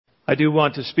I do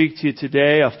want to speak to you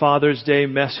today, a Father's Day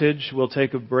message. We'll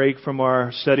take a break from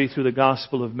our study through the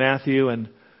Gospel of Matthew, and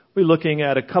we're looking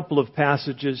at a couple of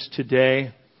passages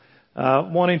today,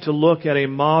 wanting to look at a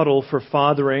model for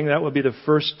fathering. That would be the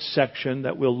first section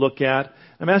that we'll look at.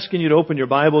 I'm asking you to open your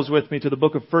Bibles with me to the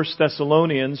book of 1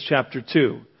 Thessalonians chapter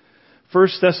 2. 1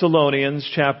 Thessalonians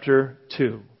chapter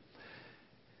 2.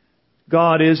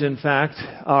 God is, in fact,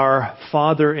 our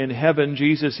Father in heaven.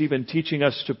 Jesus even teaching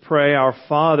us to pray, Our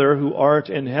Father who art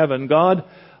in heaven. God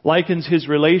likens His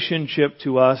relationship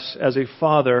to us as a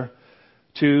father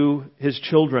to His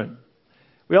children.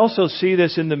 We also see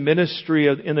this in the ministry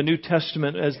in the New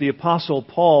Testament as the Apostle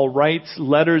Paul writes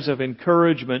letters of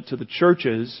encouragement to the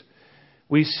churches.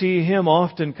 We see him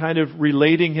often kind of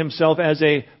relating himself as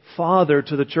a father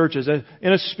to the churches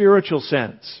in a spiritual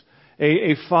sense.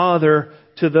 A father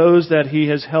to those that he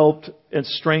has helped and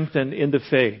strengthened in the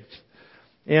faith.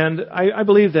 And I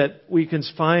believe that we can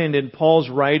find in Paul's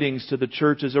writings to the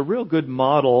churches a real good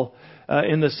model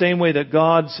in the same way that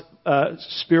God's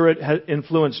Spirit has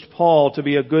influenced Paul to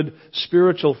be a good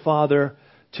spiritual father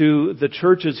to the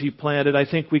churches he planted. I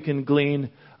think we can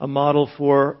glean a model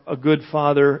for a good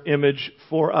father image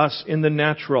for us in the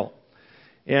natural.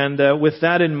 And with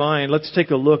that in mind, let's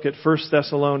take a look at 1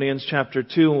 Thessalonians chapter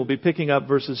 2, and we'll be picking up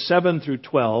verses 7 through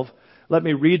 12. Let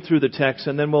me read through the text,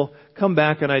 and then we'll come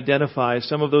back and identify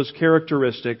some of those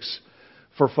characteristics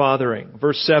for fathering.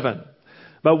 Verse 7,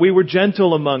 "But we were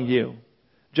gentle among you,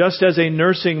 just as a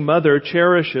nursing mother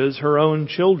cherishes her own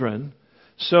children,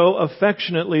 so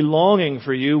affectionately longing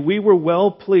for you, we were well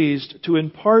pleased to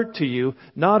impart to you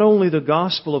not only the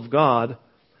gospel of God,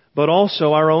 but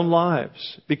also our own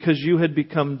lives, because you had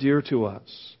become dear to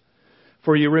us.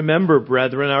 For you remember,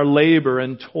 brethren, our labor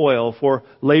and toil, for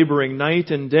laboring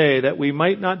night and day, that we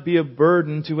might not be a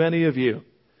burden to any of you.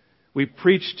 We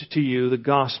preached to you the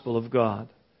gospel of God.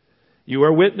 You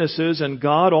are witnesses, and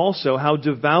God also, how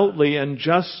devoutly and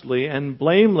justly and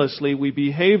blamelessly we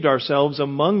behaved ourselves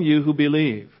among you who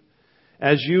believe.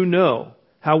 As you know,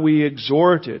 how we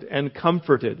exhorted and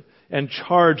comforted and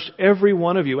charged every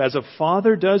one of you, as a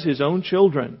father does his own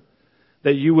children,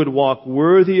 that you would walk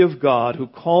worthy of God who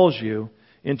calls you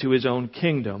into His own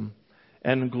kingdom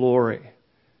and glory."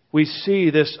 We see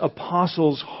this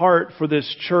apostle's heart for this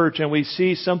church, and we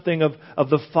see something of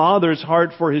the Father's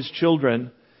heart for His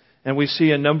children, and we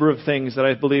see a number of things that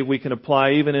I believe we can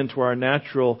apply even into our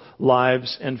natural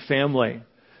lives and family.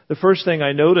 The first thing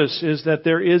I notice is that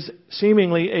there is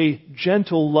seemingly a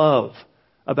gentle love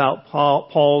about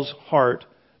Paul's heart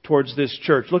towards this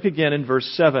church. Look again in verse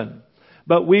 7.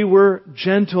 "But we were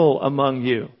gentle among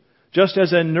you, just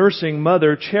as a nursing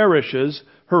mother cherishes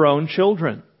her own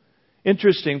children."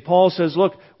 Interesting. Paul says,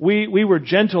 look, we were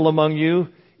gentle among you,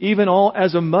 even all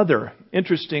as a mother.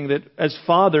 Interesting that as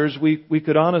fathers, we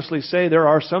could honestly say there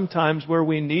are some times where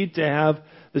we need to have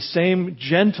the same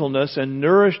gentleness and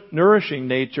nurturing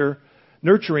nature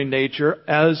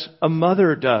as a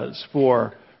mother does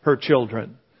for her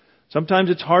children. Sometimes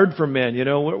it's hard for men.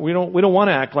 We don't want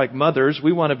to act like mothers.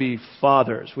 We want to be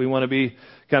fathers. We want to be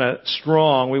kind of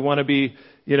strong. We want to be,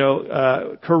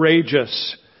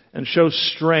 courageous and show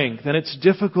strength. And it's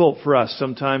difficult for us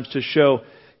sometimes to show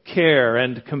care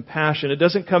and compassion. It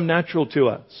doesn't come natural to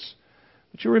us.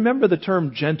 But you remember the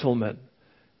term gentleman.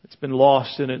 It's been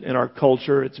lost in our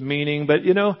culture, its meaning. But,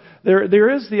 there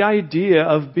is the idea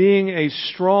of being a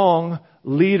strong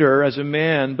leader as a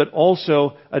man, but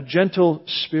also a gentle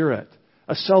spirit,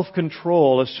 a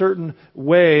self-control, a certain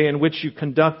way in which you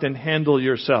conduct and handle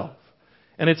yourself.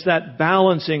 And it's that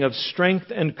balancing of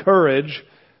strength and courage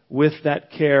with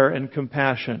that care and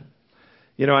compassion.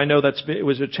 I know it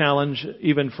was a challenge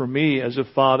even for me as a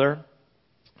father.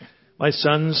 My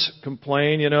sons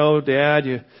complain, Dad,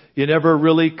 you never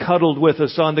really cuddled with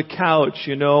us on the couch,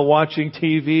 watching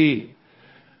TV.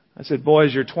 I said,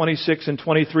 boys, you're 26 and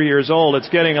 23 years old. It's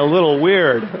getting a little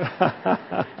weird.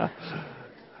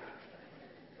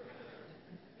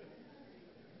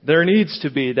 There needs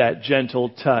to be that gentle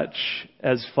touch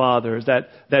as fathers,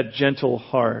 that gentle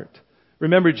heart.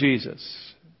 Remember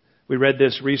Jesus. We read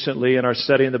this recently in our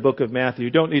study in the book of Matthew.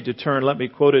 You don't need to turn. Let me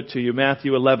quote it to you.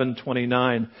 Matthew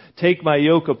 11:29. "Take my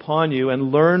yoke upon you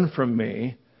and learn from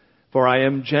me, for I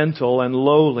am gentle and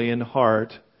lowly in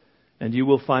heart, and you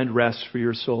will find rest for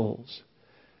your souls."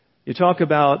 You talk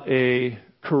about a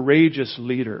courageous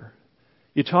leader.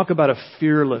 You talk about a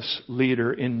fearless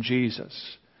leader in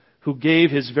Jesus, who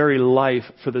gave His very life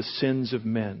for the sins of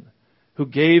men, who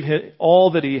gave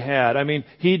all that He had. I mean,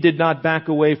 He did not back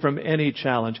away from any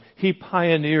challenge. He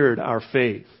pioneered our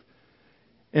faith.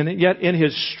 And yet in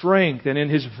His strength and in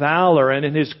His valor and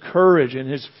in His courage and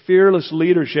His fearless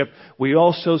leadership, we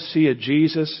also see a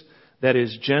Jesus that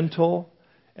is gentle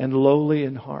and lowly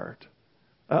in heart.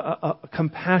 A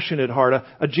compassionate heart.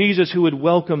 A Jesus who would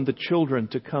welcome the children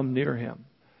to come near Him.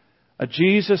 A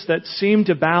Jesus that seemed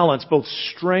to balance both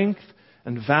strength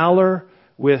and valor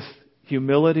with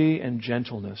humility and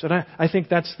gentleness. And I think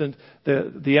that's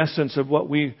the essence of what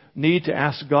we need to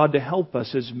ask God to help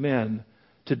us as men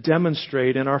to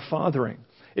demonstrate in our fathering.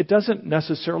 It doesn't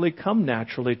necessarily come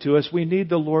naturally to us. We need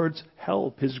the Lord's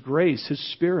help, His grace,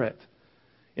 His Spirit.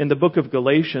 In the book of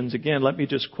Galatians, again, let me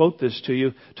just quote this to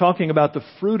you, talking about the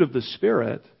fruit of the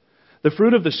Spirit. The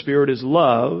fruit of the Spirit is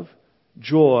love,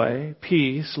 joy,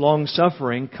 peace,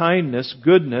 long-suffering, kindness,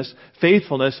 goodness,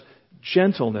 faithfulness,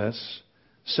 gentleness,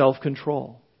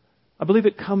 self-control. I believe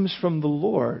it comes from the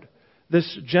Lord.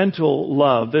 This gentle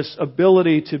love, this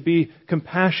ability to be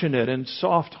compassionate and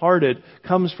soft-hearted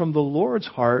comes from the Lord's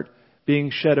heart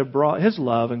being shed abroad, His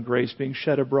love and grace being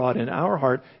shed abroad in our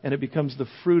heart, and it becomes the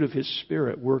fruit of His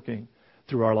Spirit working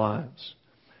through our lives.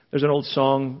 There's an old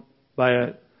song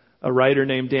by a writer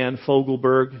named Dan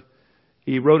Fogelberg.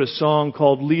 He wrote a song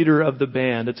called Leader of the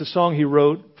Band. It's a song he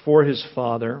wrote for his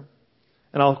father.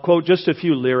 And I'll quote just a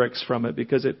few lyrics from it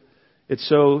because it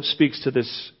so speaks to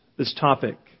this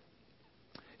topic.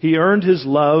 He earned his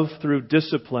love through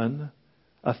discipline,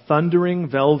 a thundering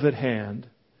velvet hand.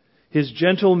 His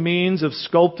gentle means of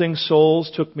sculpting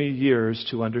souls took me years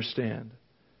to understand.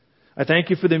 I thank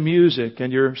you for the music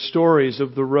and your stories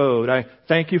of the road. I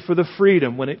thank you for the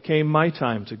freedom when it came my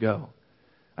time to go.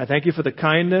 I thank you for the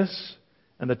kindness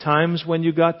and the times when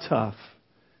you got tough.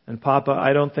 And Papa,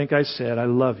 I don't think I said I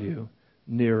love you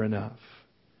near enough.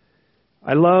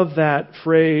 I love that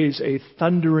phrase, a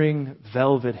thundering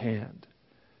velvet hand.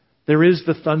 There is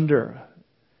the thunder.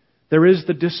 There is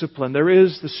the discipline. There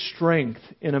is the strength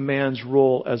in a man's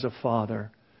role as a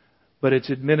father. But it's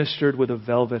administered with a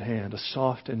velvet hand, a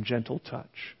soft and gentle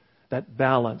touch. That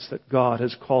balance that God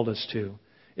has called us to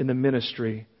in the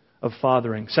ministry of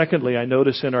fathering. Secondly, I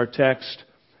notice in our text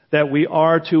that we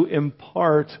are to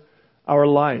impart our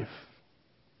life.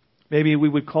 Maybe we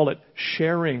would call it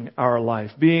sharing our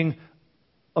life, being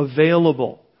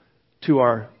available to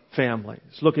our families.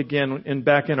 Look again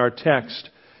back in our text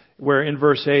where in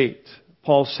verse 8,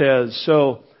 Paul says,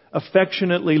 so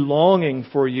affectionately longing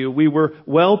for you, we were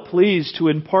well pleased to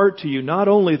impart to you not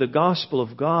only the gospel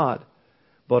of God,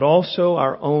 but also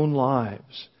our own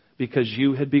lives, because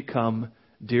you had become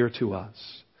dear to us.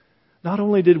 Not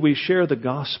only did we share the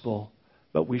gospel,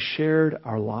 but we shared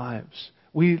our lives.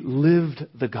 We lived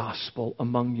the gospel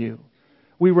among you.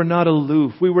 We were not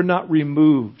aloof. We were not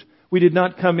removed. We did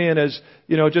not come in as,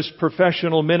 just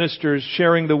professional ministers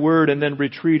sharing the word and then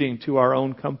retreating to our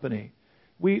own company.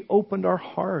 We opened our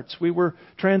hearts. We were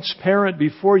transparent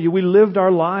before you. We lived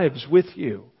our lives with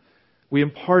you. We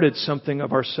imparted something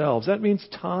of ourselves. That means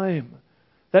time.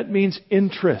 That means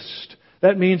interest.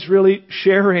 That means really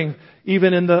sharing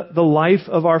even in the life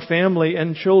of our family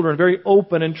and children. Very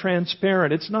open and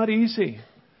transparent. It's not easy.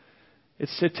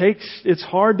 It's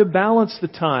hard to balance the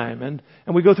time. And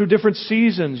we go through different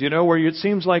seasons, where it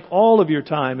seems like all of your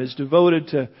time is devoted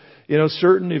to,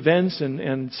 certain events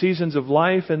and seasons of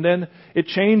life. And then it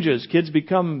changes. Kids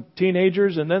become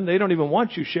teenagers and then they don't even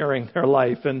want you sharing their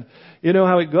life. And you know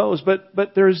how it goes.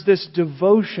 But there's this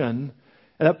devotion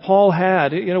that Paul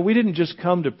had. We didn't just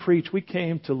come to preach. We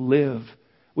came to live.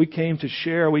 We came to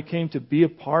share. We came to be a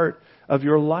part of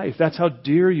your life. That's how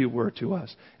dear you were to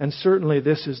us. And certainly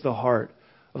this is the heart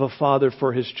of a father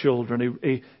for his children,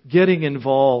 a getting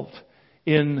involved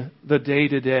in the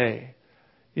day-to-day.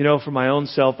 For my own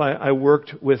self, I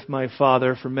worked with my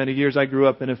father for many years. I grew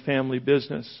up in a family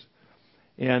business.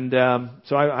 And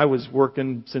so I was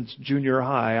working since junior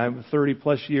high. I'm 30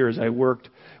 plus years I worked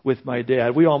with my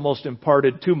dad. We almost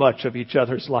imparted too much of each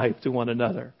other's life to one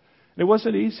another. And it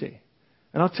wasn't easy.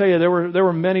 And I'll tell you, there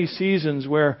were many seasons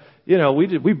where,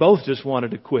 we both just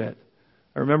wanted to quit.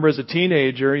 I remember as a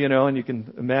teenager, and you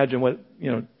can imagine what,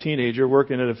 teenager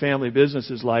working at a family business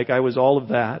is like. I was all of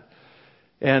that.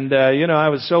 And, I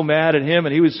was so mad at him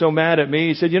and he was so mad at me.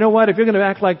 He said, you know what? If you're going to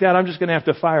act like that, I'm just going to have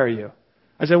to fire you.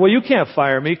 I said, well, you can't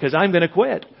fire me because I'm going to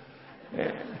quit.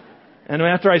 And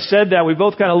after I said that, we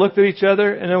both kind of looked at each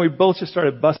other and then we both just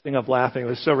started busting up laughing. It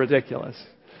was so ridiculous.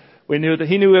 We knew that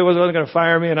he knew he wasn't going to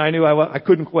fire me and I knew I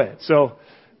couldn't quit. So,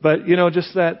 but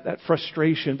just that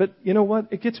frustration. But you know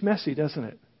what? It gets messy, doesn't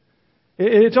it?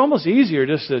 It's almost easier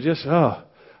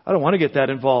I don't want to get that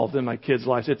involved in my kids'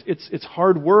 lives. It's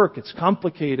hard work. It's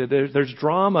complicated. There's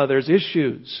drama. There's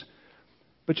issues.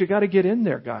 But you got to get in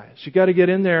there, guys. You got to get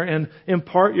in there and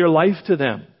impart your life to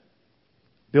them.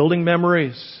 Building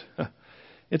memories.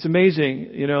 It's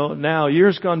amazing, now,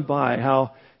 years gone by,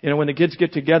 how, when the kids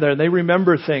get together and they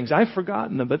remember things. I've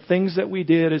forgotten them, but things that we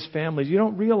did as families, you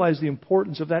don't realize the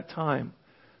importance of that time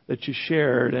that you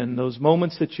shared and those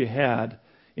moments that you had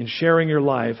in sharing your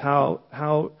life,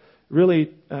 how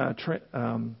really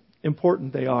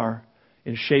important they are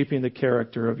in shaping the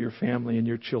character of your family and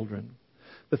your children.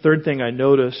 The third thing I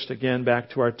noticed, again,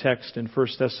 back to our text in 1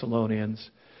 Thessalonians,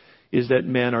 is that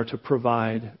men are to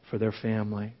provide for their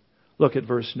family. Look at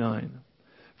verse 9.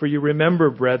 For you remember,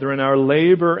 brethren, our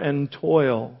labor and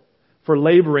toil, for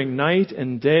laboring night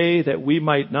and day, that we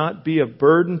might not be a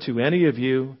burden to any of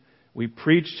you, we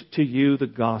preached to you the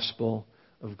gospel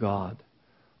of God.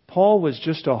 Paul was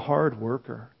just a hard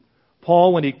worker.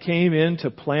 Paul, when he came in to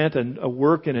plant a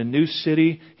work in a new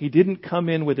city, he didn't come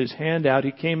in with his hand out.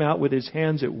 He came out with his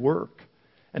hands at work.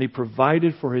 And he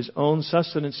provided for his own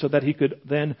sustenance so that he could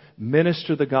then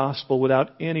minister the gospel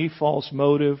without any false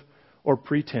motive or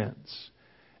pretense.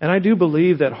 And I do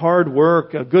believe that hard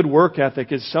work, a good work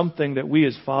ethic, is something that we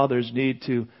as fathers need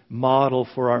to model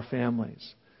for our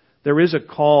families. There is a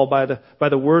call by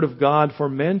the Word of God for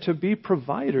men to be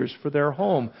providers for their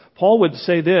home. Paul would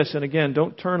say this, and again,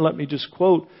 don't turn, let me just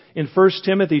quote. In 1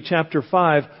 Timothy chapter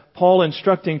 5, Paul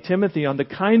instructing Timothy on the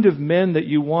kind of men that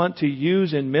you want to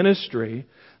use in ministry,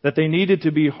 that they needed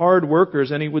to be hard workers.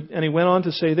 And he went on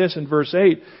to say this in verse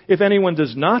 8, if anyone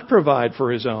does not provide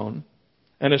for his own,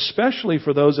 and especially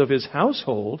for those of his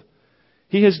household,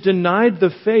 he has denied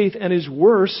the faith and is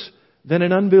worse than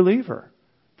an unbeliever.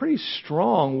 Pretty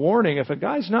strong warning. If a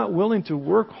guy's not willing to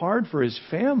work hard for his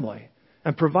family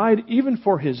and provide even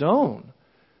for his own,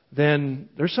 then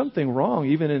there's something wrong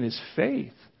even in his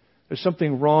faith. There's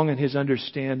something wrong in his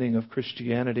understanding of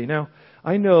Christianity. Now,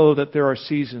 I know that there are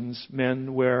seasons,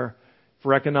 men, where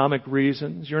for economic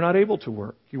reasons you're not able to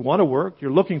work. You want to work, you're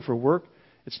looking for work,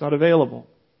 it's not available.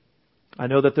 I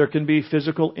know that there can be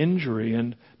physical injury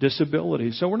and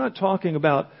disability. So we're not talking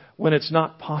about when it's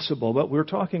not possible, but we're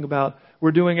talking about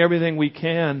we're doing everything we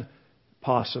can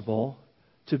possible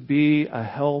to be a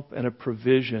help and a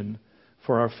provision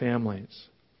for our families.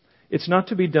 It's not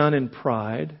to be done in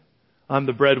pride. I'm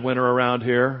the breadwinner around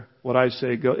here. What I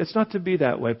say go. It's not to be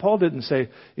that way. Paul didn't say,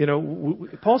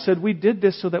 Paul said we did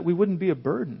this so that we wouldn't be a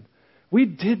burden. We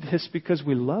did this because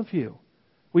we love you.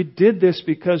 We did this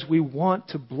because we want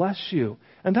to bless you.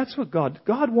 And that's what God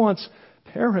wants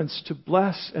parents to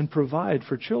bless and provide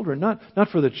for children, not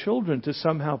for the children to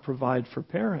somehow provide for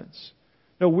parents.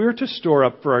 No, we're to store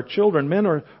up for our children. Men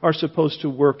are supposed to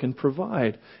work and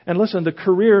provide. And listen, the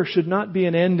career should not be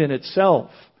an end in itself.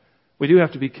 We do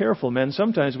have to be careful, men.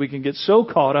 Sometimes we can get so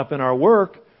caught up in our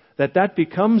work that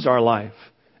becomes our life.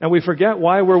 And we forget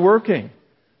why we're working.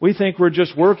 We think we're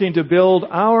just working to build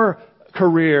our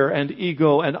career and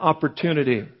ego and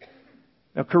opportunity.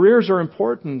 Now, careers are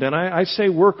important, and I say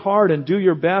work hard and do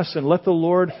your best and let the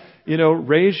Lord,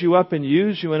 raise you up and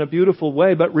use you in a beautiful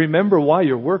way. But remember why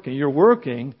you're working. You're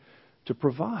working to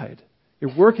provide.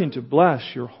 You're working to bless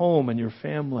your home and your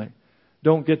family.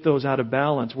 Don't get those out of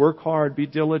balance. Work hard, be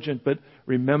diligent, but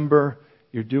remember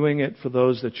you're doing it for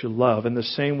those that you love. In the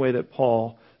same way that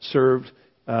Paul served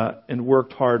and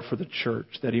worked hard for the church,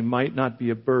 that he might not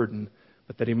be a burden,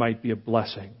 but that he might be a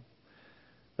blessing.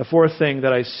 The fourth thing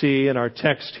that I see in our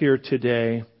text here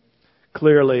today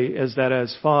clearly is that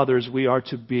as fathers we are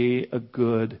to be a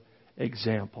good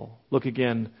example. Look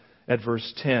again at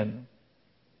verse 10.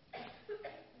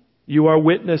 You are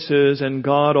witnesses, and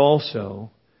God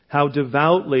also, how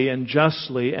devoutly and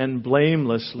justly and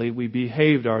blamelessly we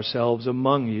behaved ourselves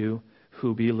among you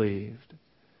who believed.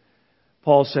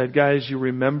 Paul said, guys, you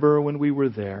remember when we were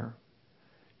there.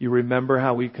 You remember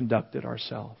how we conducted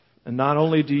ourselves. And not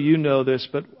only do you know this,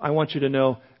 but I want you to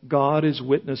know God is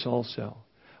witness also.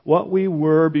 What we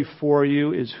were before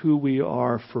you is who we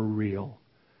are for real.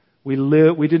 We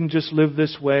didn't just live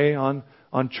this way on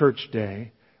church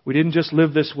day. We didn't just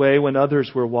live this way when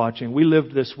others were watching. We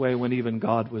lived this way when even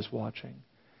God was watching.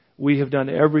 We have done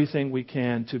everything we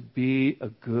can to be a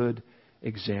good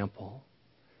example.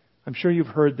 I'm sure you've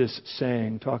heard this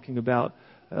saying, talking about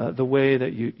the way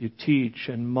that you teach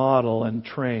and model and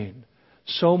train.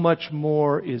 So much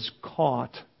more is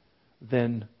caught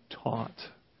than taught.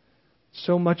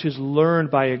 So much is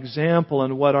learned by example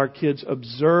and what our kids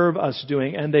observe us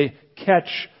doing, and they catch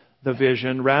the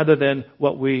vision rather than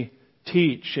what we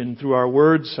teach and through our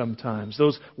words sometimes.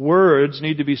 Those words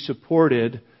need to be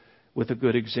supported with a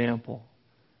good example.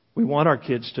 We want our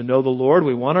kids to know the Lord.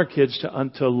 We want our kids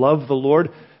to love the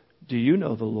Lord. Do you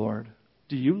know the Lord?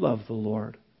 Do you love the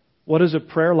Lord? What does a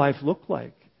prayer life look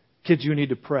like? Kids, you need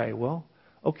to pray. Well,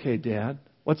 okay, Dad,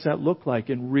 what's that look like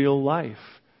in real life?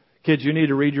 Kids, you need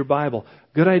to read your Bible.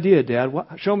 Good idea, Dad.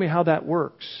 Show me how that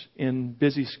works in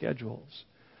busy schedules.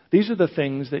 These are the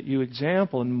things that you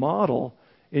example and model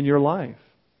in your life.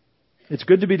 It's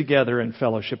good to be together in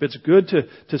fellowship. It's good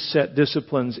to set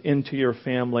disciplines into your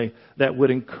family that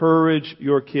would encourage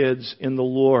your kids in the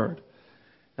Lord.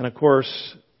 And of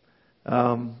course,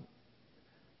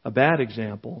 a bad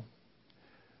example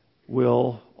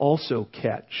will also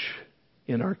catch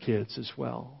in our kids as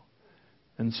well.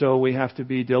 And so we have to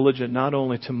be diligent not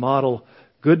only to model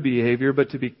good behavior,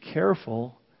 but to be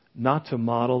careful not to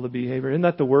model the behavior. Isn't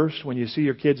that the worst, when you see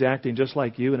your kids acting just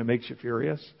like you and it makes you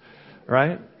furious?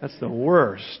 Right? That's the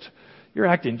worst. You're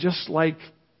acting just like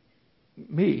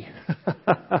me.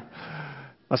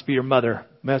 Must be your mother.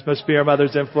 Must be your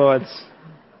mother's influence.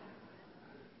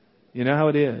 You know how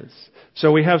it is.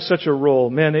 So we have such a role.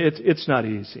 Men, it's not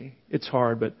easy. It's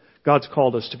hard, but God's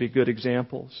called us to be good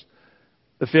examples.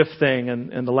 The fifth thing,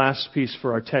 and the last piece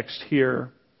for our text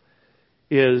here,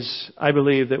 is I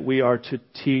believe that we are to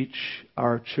teach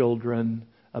our children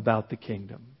about the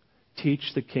kingdom.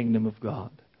 Teach the kingdom of God.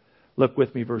 Look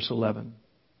with me, verse 11.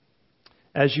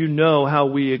 As you know how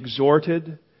we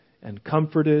exhorted and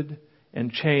comforted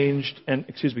and charged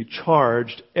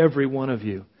every one of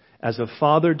you, as a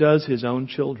father does his own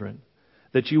children,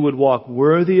 that you would walk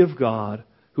worthy of God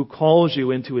who calls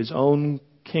you into His own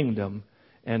kingdom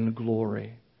and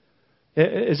glory.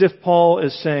 As if Paul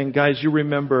is saying, guys, you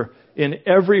remember, in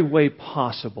every way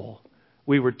possible,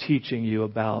 we were teaching you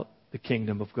about the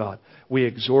kingdom of God. We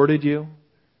exhorted you.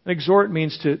 Exhort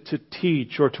means to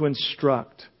teach or to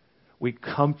instruct. We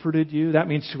comforted you. That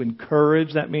means to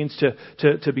encourage. That means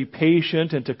to be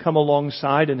patient and to come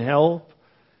alongside and help.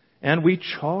 And we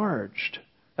charged.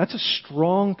 That's a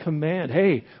strong command.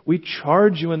 Hey, we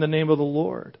charge you in the name of the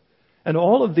Lord. And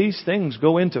all of these things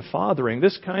go into fathering.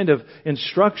 This kind of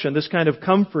instruction, this kind of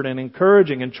comfort and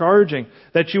encouraging and charging,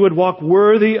 that you would walk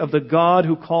worthy of the God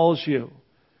who calls you.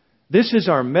 This is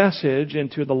our message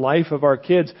into the life of our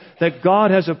kids, that God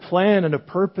has a plan and a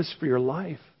purpose for your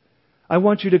life. I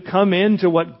want you to come into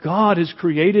what God has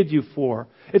created you for.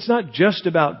 It's not just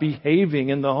about behaving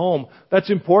in the home.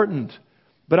 That's important.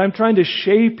 But I'm trying to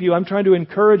shape you. I'm trying to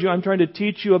encourage you. I'm trying to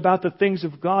teach you about the things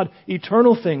of God,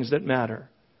 eternal things that matter.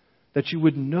 That you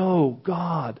would know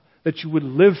God, that you would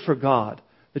live for God,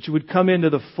 that you would come into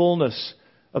the fullness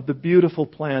of the beautiful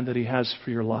plan that He has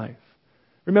for your life.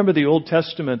 Remember the Old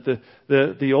Testament,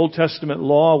 the Old Testament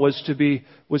law was to be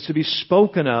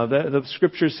spoken of. The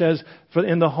Scripture says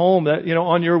in the home, that,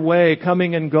 on your way,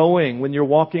 coming and going, when you're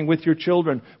walking with your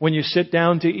children, when you sit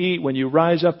down to eat, when you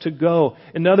rise up to go.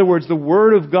 In other words, the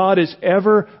Word of God is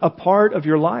ever a part of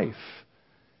your life.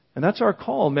 And that's our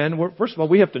call, men. First of all,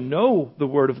 we have to know the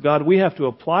Word of God. We have to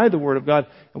apply the Word of God,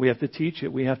 and we have to teach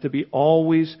it. We have to be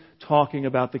always talking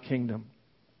about the kingdom.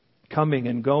 Coming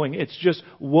and going. It's just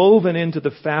woven into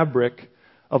the fabric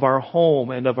of our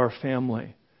home and of our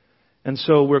family. And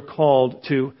so we're called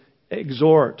to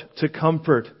exhort, to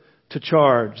comfort, to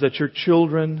charge, that your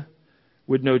children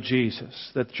would know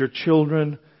Jesus, that your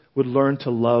children would learn to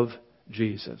love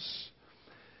Jesus.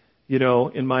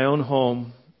 In my own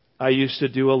home, I used to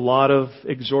do a lot of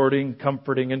exhorting,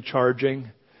 comforting, and charging.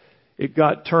 It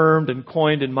got termed and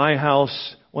coined in my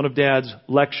house one of Dad's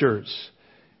lectures.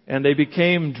 And they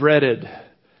became dreaded.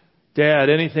 Dad,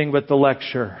 anything but the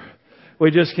lecture.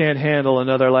 We just can't handle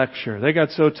another lecture. They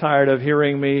got so tired of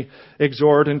hearing me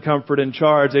exhort and comfort and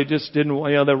charge. They just didn't,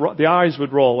 the eyes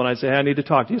would roll when I say, hey, I need to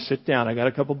talk to you. Sit down. I got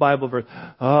a couple Bible verses.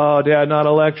 Oh, Dad, not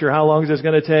a lecture. How long is this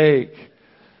going to take?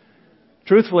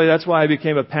 Truthfully, that's why I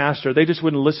became a pastor. They just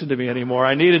wouldn't listen to me anymore.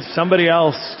 I needed somebody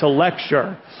else to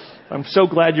lecture. I'm so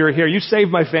glad you're here. You saved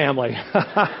my family.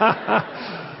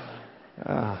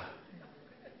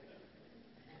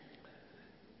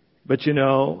 But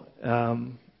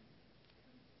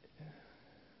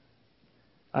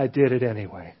I did it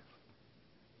anyway.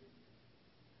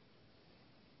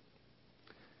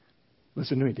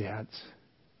 Listen to me, dads.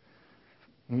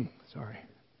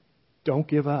 Don't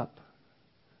give up.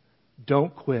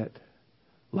 Don't quit.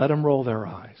 Let them roll their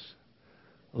eyes.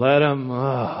 Let them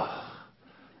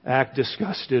act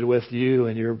disgusted with you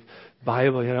and your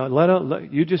Bible.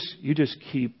 You just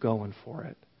keep going for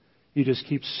it. You just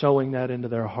keep sowing that into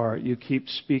their heart. You keep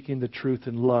speaking the truth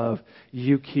in love.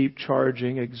 You keep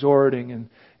charging, exhorting,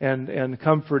 and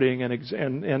comforting,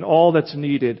 and all that's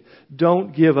needed.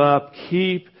 Don't give up.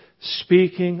 Keep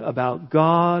speaking about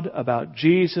God, about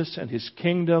Jesus and His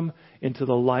kingdom into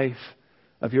the life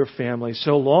of your family.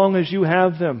 So long as you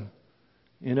have them,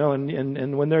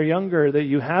 and when they're younger, that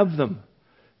you have them,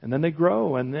 and then they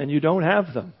grow, and you don't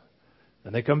have them.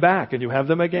 Then they come back, and you have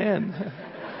them again.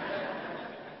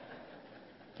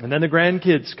 And then the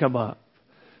grandkids come up.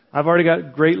 I've already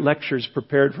got great lectures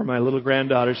prepared for my little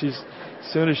granddaughter. As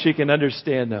soon as she can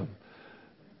understand them.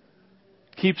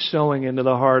 Keep sowing into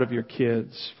the heart of your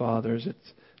kids, fathers.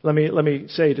 Let me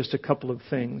say just a couple of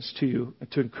things to you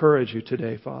to encourage you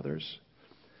today, fathers.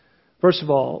 First of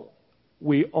all,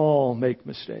 we all make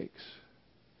mistakes.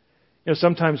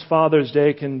 Sometimes Father's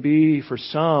Day can be, for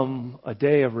some, a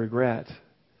day of regret.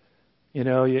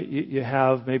 You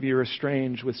have, maybe you're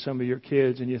estranged with some of your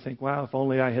kids and you think, wow, if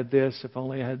only I had this, if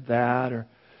only I had that. Or,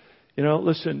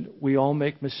 listen, we all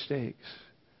make mistakes.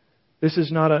 This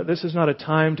is not a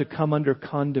time to come under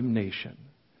condemnation.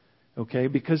 Okay?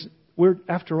 Because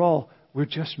after all, we're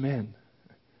just men.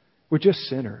 We're just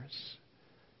sinners.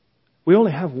 We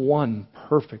only have one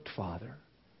perfect Father.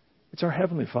 It's our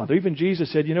Heavenly Father. Even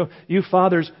Jesus said, you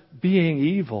fathers, being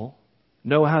evil,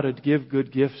 know how to give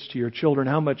good gifts to your children.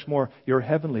 How much more your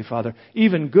Heavenly Father.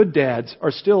 Even good dads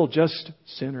are still just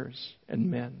sinners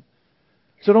and men.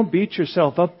 So don't beat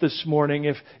yourself up this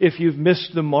morning if you've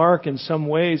missed the mark in some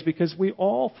ways, because we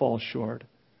all fall short.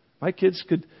 My kids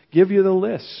could give you the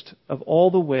list of all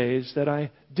the ways that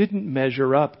I didn't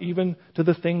measure up, even to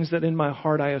the things that in my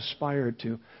heart I aspired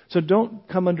to. So don't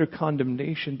come under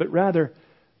condemnation, but rather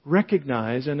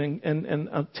recognize and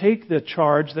take the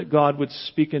charge that God would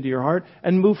speak into your heart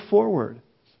and move forward.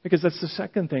 Because that's the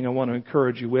second thing I want to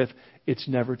encourage you with. It's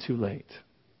never too late.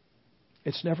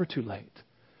 It's never too late.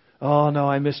 Oh, no,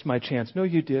 I missed my chance. No,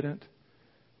 you didn't.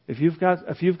 If you've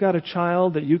got a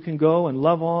child that you can go and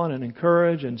love on and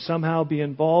encourage and somehow be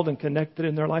involved and connected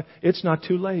in their life, it's not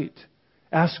too late.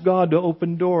 Ask God to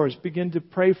open doors. Begin to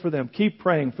pray for them. Keep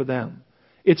praying for them.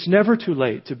 It's never too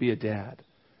late to be a dad.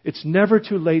 It's never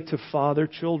too late to father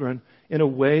children in a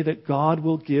way that God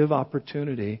will give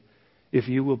opportunity if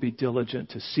you will be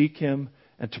diligent to seek Him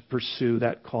and to pursue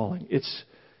that calling.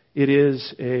 It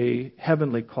is a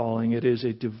heavenly calling. It is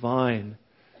a divine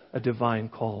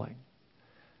calling.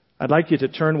 I'd like you to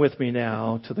turn with me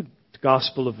now to the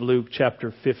Gospel of Luke,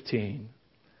 chapter 15.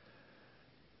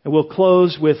 And we'll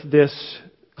close with this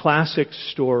classic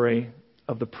story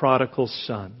of the prodigal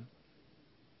son.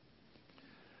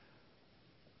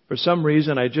 For some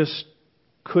reason, I just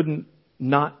couldn't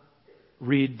not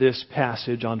read this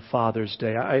passage on Father's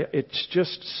Day. It's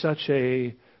just such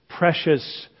a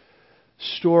precious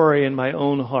story in my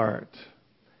own heart.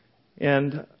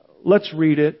 And let's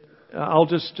read it. I'll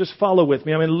just follow with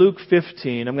me. I'm in Luke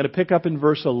 15. I'm going to pick up in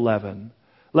verse 11.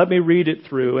 Let me read it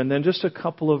through, and then just a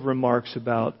couple of remarks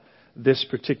about this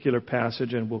particular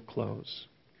passage, and we'll close.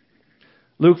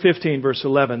 Luke 15, verse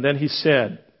 11. Then he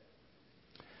said,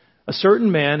 "A certain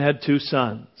man had 2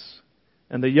 sons,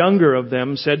 and the younger of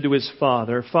them said to his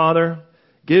father, 'Father,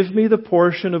 give me the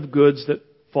portion of goods that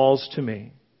falls to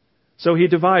me.' So he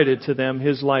divided to them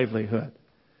his livelihood.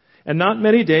 And not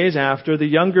many days after, the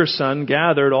younger son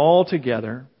gathered all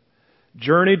together,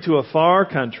 journeyed to a far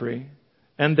country,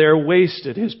 and there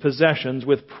wasted his possessions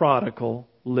with prodigal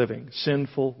living,"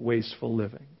 sinful, wasteful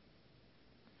living.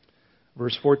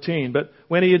 Verse 14, "But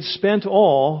when he had spent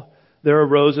all, there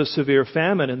arose a severe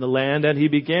famine in the land, and he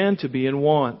began to be in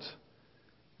want.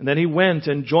 And then he went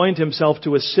and joined himself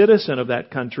to a citizen of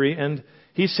that country, and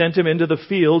he sent him into the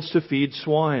fields to feed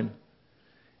swine.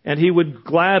 And he would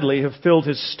gladly have filled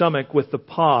his stomach with the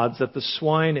pods that the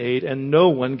swine ate, and no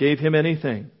one gave him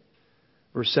anything."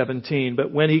 Verse 17, "But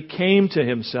when he came to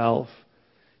himself,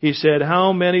 he said,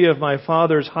 'How many of my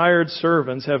father's hired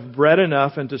servants have bread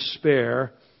enough and to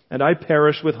spare, and I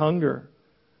perish with hunger?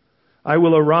 I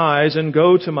will arise and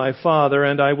go to my father,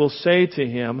 and I will say to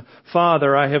him,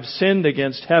 Father, I have sinned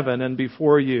against heaven and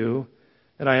before you,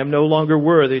 and I am no longer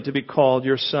worthy to be called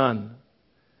your son.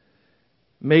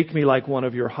 Make me like one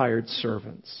of your hired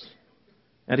servants.'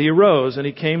 And he arose and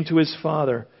he came to his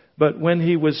father. But when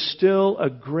he was still a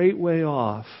great way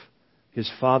off, his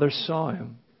father saw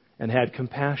him and had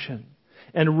compassion,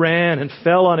 and ran and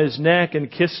fell on his neck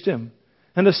and kissed him.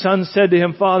 And the son said to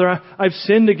him, 'Father, I've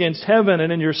sinned against heaven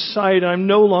and in your sight, and I'm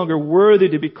no longer worthy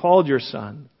to be called your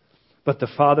son.' But the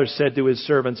father said to his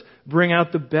servants, 'Bring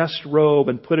out the best robe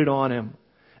and put it on him,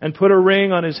 and put a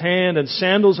ring on his hand and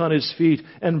sandals on his feet,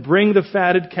 and bring the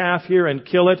fatted calf here and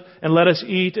kill it, and let us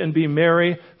eat and be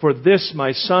merry. For this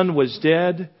my son was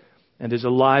dead and is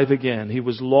alive again. He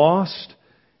was lost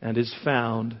and is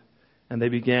found.' And they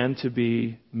began to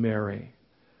be merry."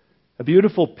 A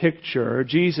beautiful picture.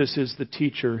 Jesus is the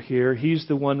teacher here. He's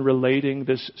the one relating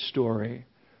this story.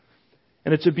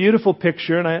 And it's a beautiful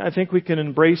picture, and I think we can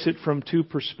embrace it from 2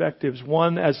 perspectives.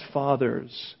 One, as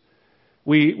fathers,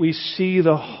 we see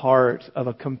the heart of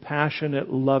a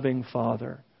compassionate, loving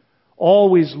father.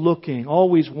 Always looking,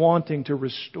 always wanting to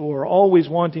restore, always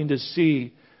wanting to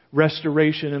see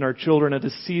restoration in our children and to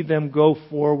see them go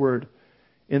forward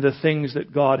in the things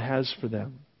that God has for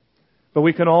them. But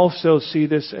we can also see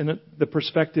this in the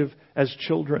perspective as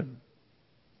children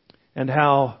and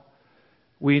how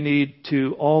we need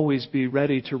to always be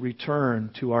ready to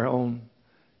return to our own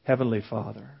Heavenly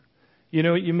Father. You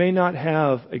know, you may not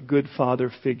have a good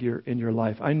father figure in your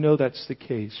life. I know that's the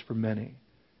case for many.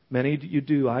 Many you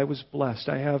do. I was blessed.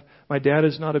 My dad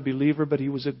is not a believer, but he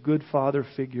was a good father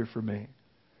figure for me.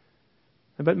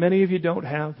 But many of you don't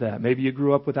have that. Maybe you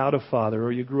grew up without a father,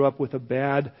 or you grew up with a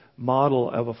bad model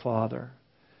of a father.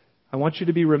 I want you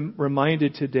to be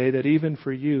reminded today that even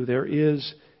for you, there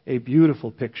is a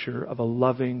beautiful picture of a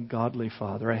loving, godly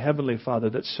Father, a heavenly Father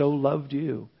that so loved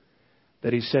you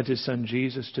that He sent His Son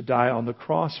Jesus to die on the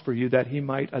cross for you, that He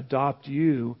might adopt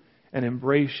you and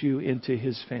embrace you into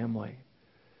His family.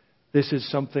 This is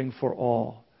something for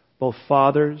all, both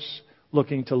fathers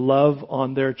looking to love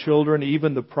on their children,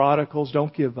 even the prodigals.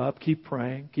 Don't give up. Keep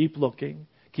praying. Keep looking.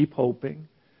 Keep hoping.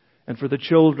 And for the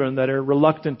children that are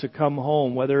reluctant to come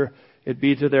home, whether it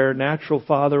be to their natural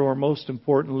father or most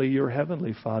importantly, your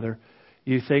heavenly Father.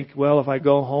 You think, well, if I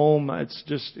go home,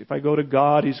 if I go to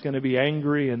God, He's going to be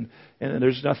angry and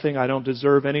there's nothing, I don't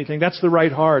deserve anything. That's the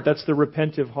right heart. That's the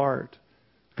repentive heart.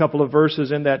 A couple of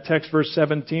verses in that text, verse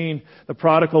 17, the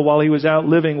prodigal, while he was out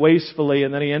living wastefully,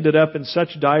 and then he ended up in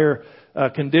such dire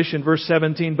condition. Verse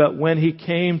 17, but when he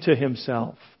came to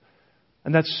himself,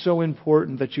 and that's so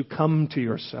important that you come to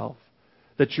yourself,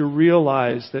 that you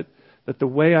realize that the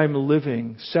way I'm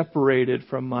living, separated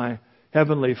from my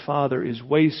Heavenly Father, is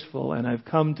wasteful, and I've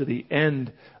come to the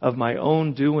end of my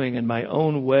own doing and my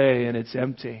own way, and it's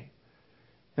empty.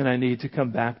 And I need to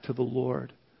come back to the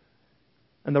Lord.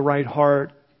 And the right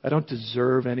heart, I don't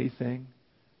deserve anything.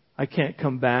 I can't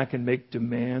come back and make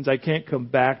demands. I can't come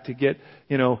back to get,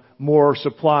 more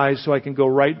supplies so I can go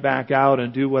right back out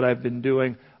and do what I've been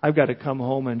doing. I've got to come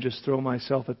home and just throw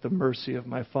myself at the mercy of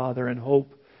my Father and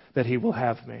hope that He will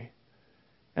have me.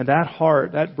 And that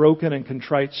heart, that broken and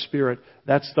contrite spirit,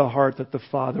 that's the heart that the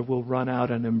Father will run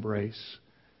out and embrace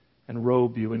and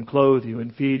robe you and clothe you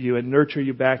and feed you and nurture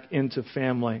you back into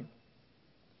family.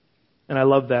 And I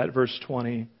love that, verse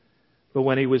 20. But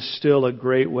when he was still a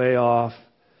great way off,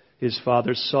 his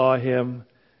father saw him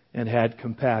and had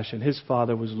compassion. His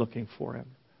father was looking for him.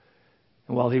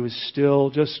 And while he was still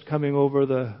just coming over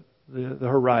the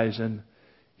horizon,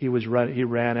 he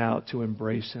ran out to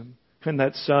embrace him. And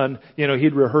that son,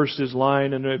 he'd rehearsed his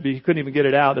line and he couldn't even get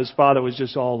it out. His father was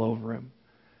just all over him,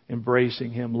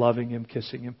 embracing him, loving him,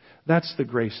 kissing him. That's the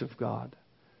grace of God.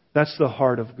 That's the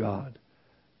heart of God.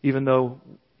 Even though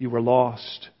you were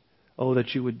lost,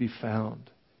 that you would be found.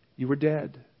 You were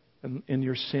dead in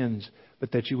your sins,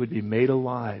 but that you would be made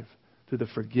alive through the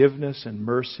forgiveness and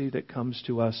mercy that comes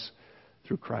to us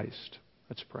through Christ.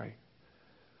 Let's pray.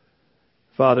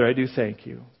 Father, I do thank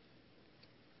You.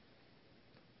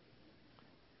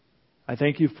 I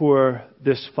thank You for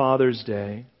this Father's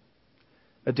Day,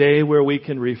 a day where we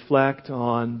can reflect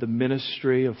on the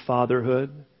ministry of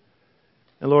fatherhood.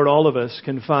 And Lord, all of us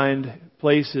can find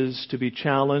places to be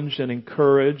challenged and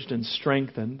encouraged and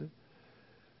strengthened.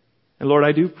 And Lord,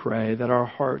 I do pray that our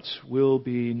hearts will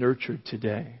be nurtured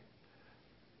today.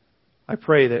 I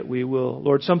pray that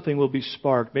Lord, something will be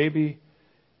sparked. Maybe,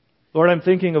 Lord, I'm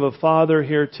thinking of a father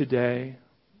here today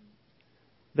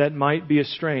that might be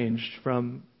estranged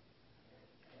from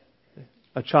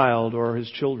a child or his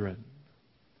children.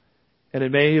 And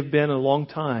it may have been a long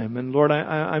time. And Lord,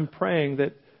 I'm praying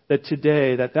that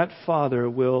today, that father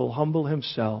will humble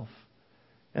himself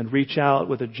and reach out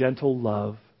with a gentle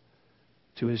love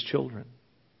to his children.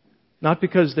 Not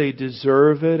because they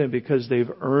deserve it and because they've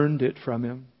earned it from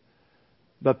him,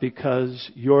 but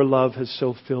because Your love has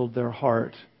so filled their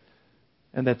heart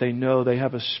and that they know they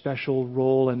have a special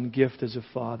role and gift as a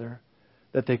father,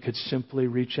 that they could simply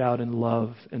reach out in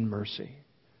love and mercy.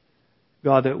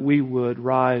 God, that we would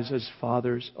rise as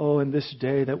fathers, in this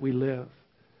day that we live.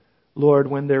 Lord,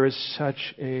 when there is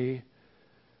such a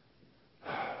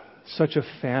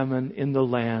famine in the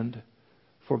land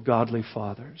for godly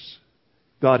fathers,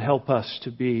 God, help us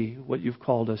to be what You've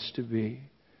called us to be.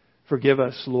 Forgive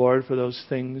us, Lord, for those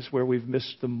things where we've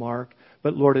missed the mark.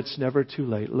 But Lord, it's never too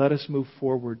late. Let us move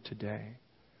forward today.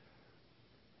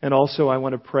 And also I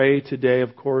want to pray today,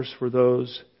 of course, for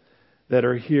those that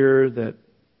are here that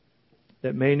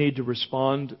may need to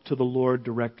respond to the Lord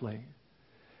directly.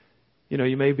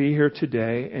 You may be here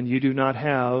today and you do not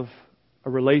have a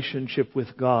relationship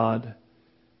with God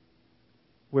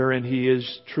wherein He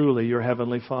is truly your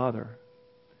Heavenly Father.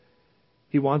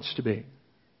 He wants to be.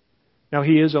 Now,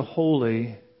 He is a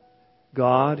holy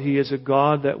God. He is a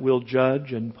God that will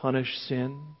judge and punish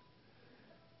sin.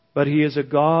 But He is a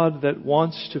God that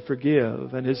wants to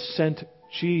forgive and has sent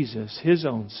Jesus, His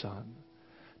own Son,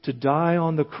 to die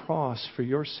on the cross for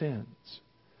your sins.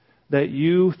 That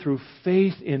you, through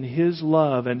faith in His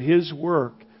love and His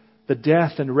work, the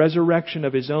death and resurrection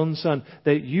of His own Son,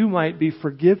 that you might be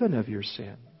forgiven of your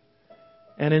sin.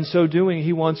 And in so doing,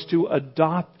 He wants to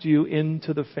adopt you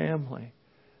into the family.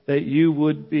 That you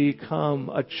would become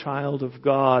a child of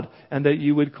God and that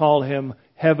you would call Him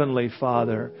Heavenly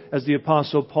Father. As the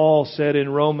Apostle Paul said in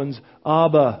Romans,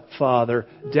 Abba, Father,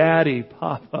 Daddy,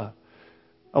 Papa.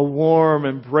 A warm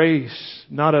embrace,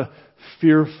 not a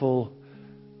fearful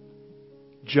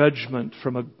judgment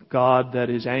from a God that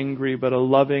is angry, but a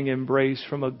loving embrace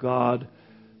from a God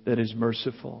that is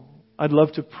merciful. I'd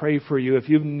love to pray for you. If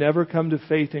you've never come to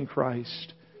faith in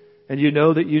Christ and you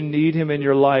know that you need Him in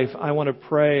your life, I want to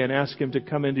pray and ask Him to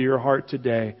come into your heart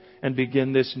today and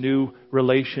begin this new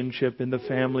relationship in the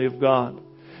family of God.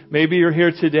 Maybe you're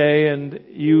here today and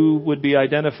you would be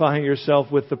identifying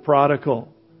yourself with the prodigal.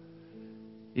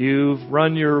 You've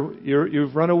run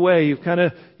away.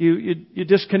 You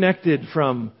disconnected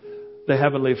from the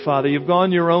Heavenly Father. You've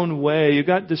gone your own way. You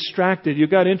got distracted. You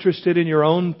got interested in your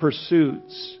own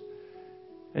pursuits.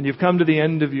 And you've come to the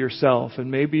end of yourself. And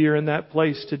maybe you're in that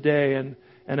place today. And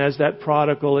as that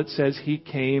prodigal, it says he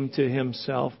came to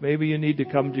himself. Maybe you need to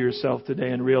come to yourself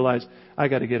today and realize, I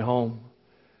got to get home.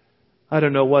 I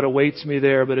don't know what awaits me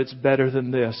there, but it's better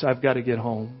than this. I've got to get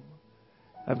home.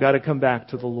 I've got to come back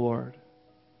to the Lord.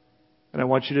 And I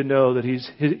want you to know that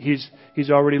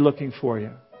He's already looking for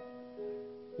you.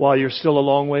 While you're still a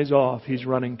long ways off, He's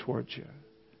running towards you.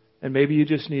 And maybe you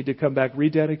just need to come back,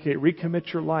 rededicate,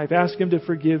 recommit your life. Ask Him to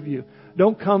forgive you.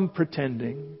 Don't come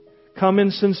pretending. Come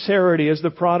in sincerity as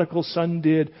the prodigal son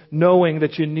did, knowing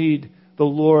that you need the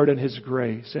Lord and His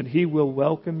grace. And He will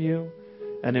welcome you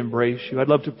and embrace you. I'd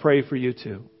love to pray for you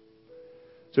too.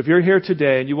 So if you're here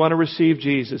today and you want to receive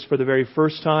Jesus for the very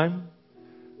first time,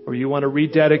 or you want to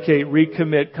rededicate,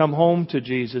 recommit, come home to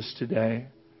Jesus today,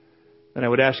 then I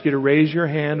would ask you to raise your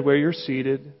hand where you're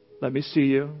seated. Let me see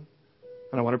you.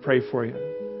 And I want to pray for you.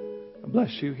 God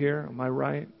bless you here on my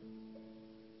right.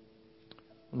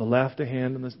 On the left, a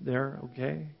hand there.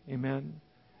 Okay. Amen.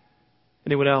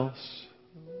 Anyone else?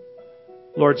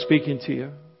 Lord speaking to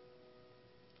you.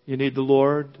 You need the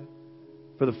Lord.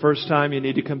 For the first time, you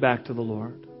need to come back to the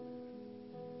Lord.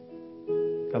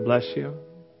 God bless you.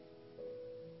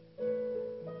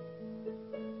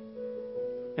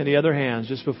 Any other hands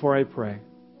just before I pray?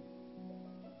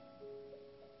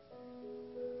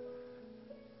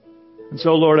 And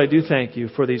so, Lord, I do thank You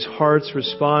for these hearts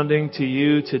responding to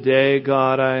You today.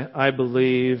 God, I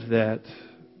believe that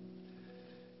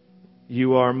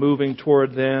You are moving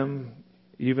toward them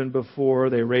even before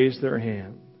they raised their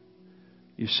hand.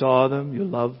 You saw them, You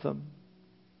loved them,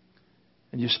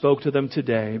 and You spoke to them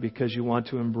today because You want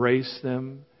to embrace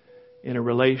them in a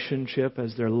relationship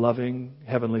as their loving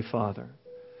Heavenly Father.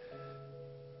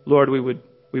 Lord, we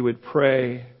would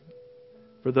pray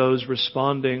for those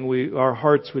responding. Our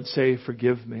hearts would say,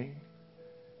 forgive me.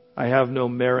 I have no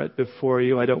merit before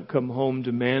You. I don't come home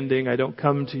demanding. I don't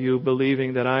come to You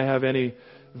believing that I have any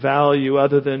value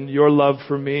other than Your love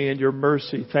for me and Your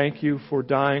mercy. Thank You for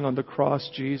dying on the cross,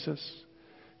 Jesus.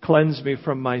 Cleanse me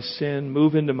from my sin.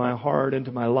 Move into my heart,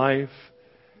 into my life,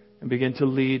 and begin to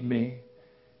lead me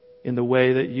in the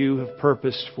way that You have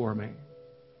purposed for me.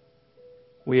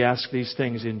 We ask these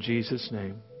things in Jesus'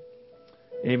 name.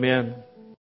 Amen.